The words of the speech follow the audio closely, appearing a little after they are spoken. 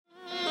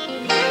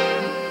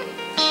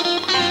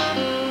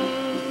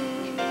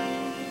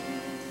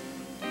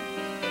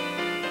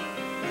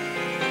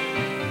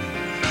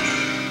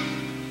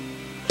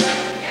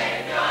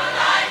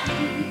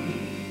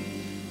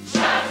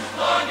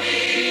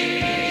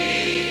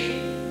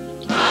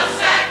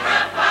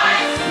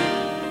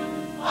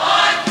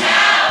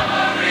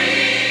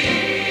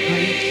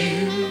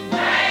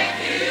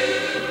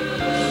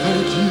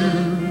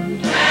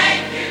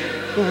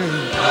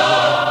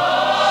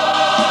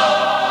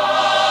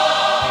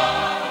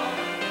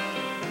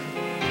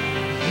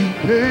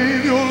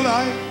gave your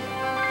life.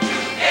 You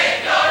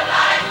gave your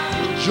life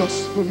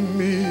Just for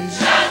me.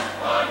 just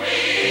for me.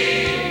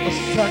 A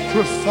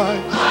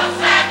sacrifice A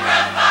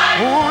sacrifice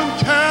on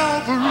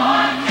Calvary.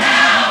 on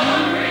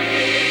Calvary.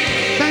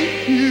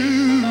 Thank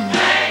you.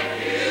 Thank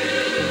you.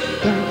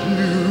 Thank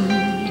you.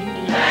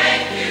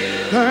 Thank you.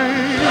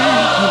 Thank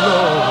you,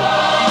 Lord.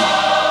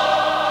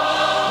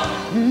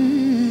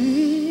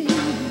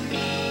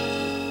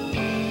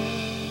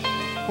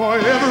 For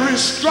every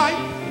stripe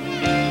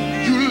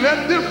you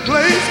let them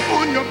place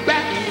on your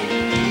back,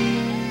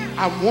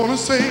 I want to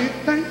say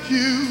thank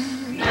you.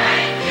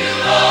 Thank you,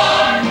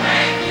 Lord.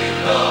 Thank you,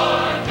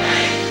 Lord.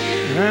 Thank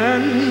you.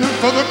 And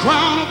for the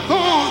crown of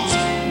thorns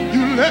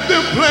you let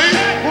them place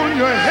on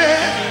your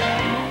head,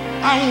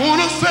 I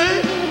want to say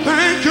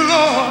thank you,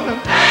 Lord.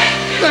 Thank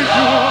you, Thank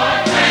you,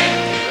 Lord. Thank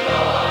you,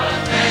 Lord.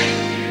 Thank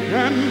you.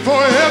 And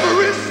for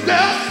every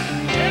step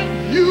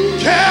you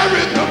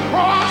carried the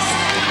cross,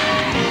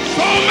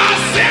 so my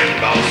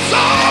sinful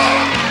soul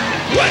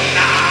would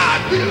not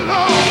be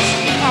lost.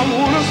 I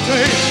want to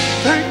say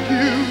thank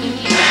you.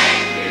 Thank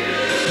you.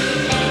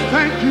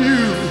 Thank you.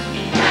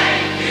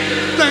 Thank you.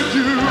 Thank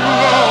you,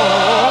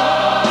 Lord.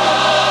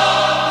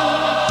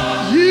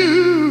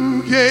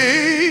 You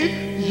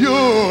gave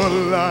your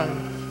life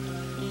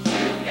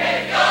You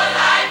gave your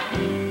life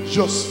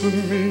just for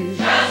me.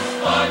 just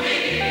for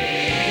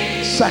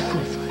me.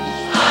 Sacrifice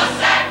A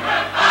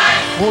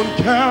sacrifice on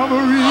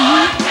Calvary.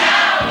 on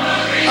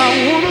Calvary. I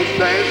want to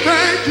say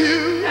thank you.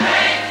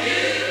 Thank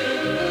you.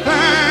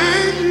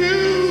 Thank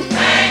you.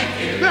 Thank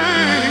you.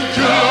 Thank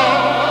you,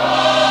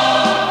 Lord.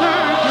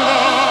 Thank you,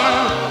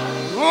 Lord.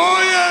 Oh,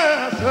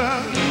 yes.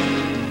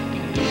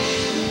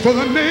 For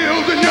the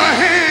nails in your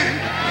hand,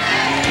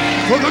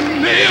 for the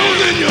nails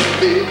in your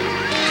feet,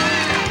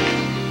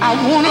 I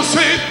want to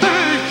say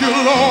thank you,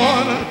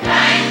 Lord.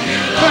 Thank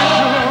you, Thank you,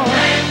 Lord. Lord.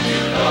 Thank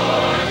you,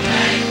 Lord.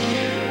 Thank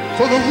you.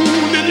 For the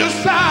wound in your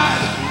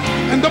side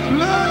and the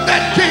blood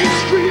that came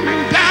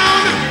streaming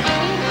down,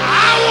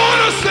 I want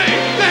to say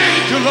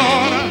thank you,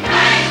 Lord.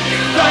 Thank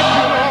you, Thank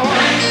you, Lord. Lord.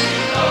 Thank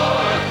you,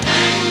 Lord.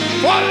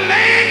 For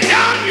laying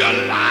down your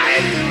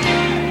life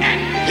and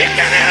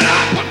picking it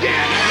up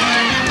again.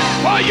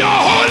 For your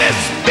Holy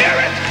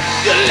Spirit,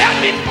 you let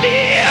me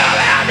feel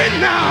every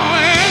now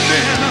and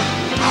then.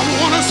 I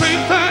want to say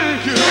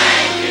thank you.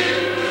 Thank you.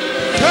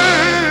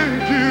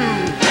 Thank you.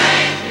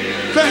 Thank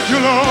you. Thank you,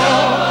 Lord.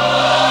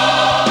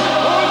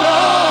 Oh,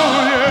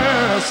 Lord,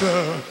 yes.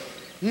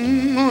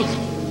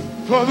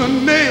 For the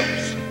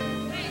nails.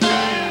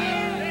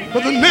 For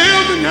the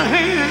nails in your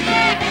hands,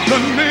 the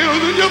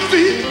nails in your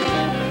feet.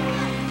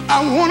 I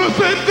want to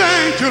say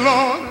thank you,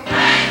 Lord.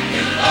 Thank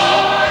you,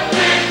 Lord.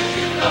 Thank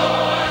you,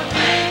 Lord.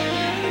 Thank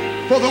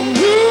you. For the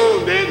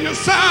wound in your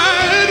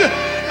side, the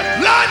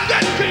blood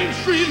that came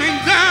streaming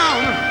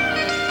down.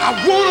 I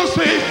want to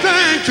say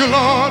thank you,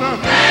 Lord.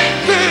 Thank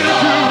you.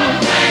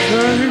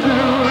 Thank you.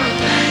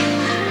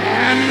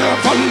 And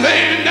for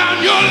laying down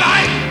your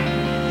life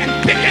and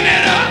picking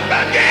it up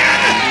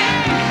again.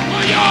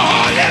 For your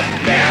Holy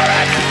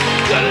Spirit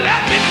to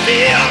let me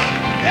feel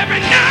every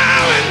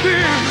now and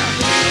then.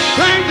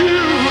 Thank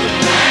you.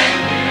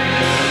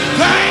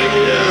 Thank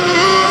you.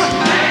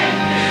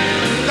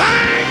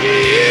 Thank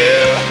you.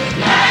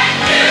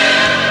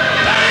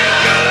 Thank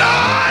you,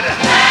 Lord.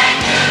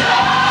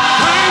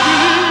 Thank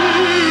you.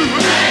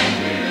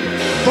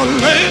 For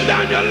laying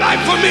down your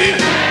life for me.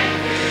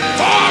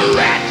 For a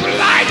wretch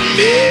like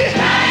me.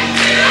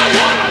 I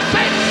want to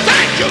say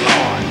thank you,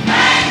 Lord.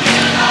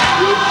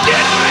 You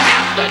didn't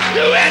have to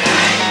do it.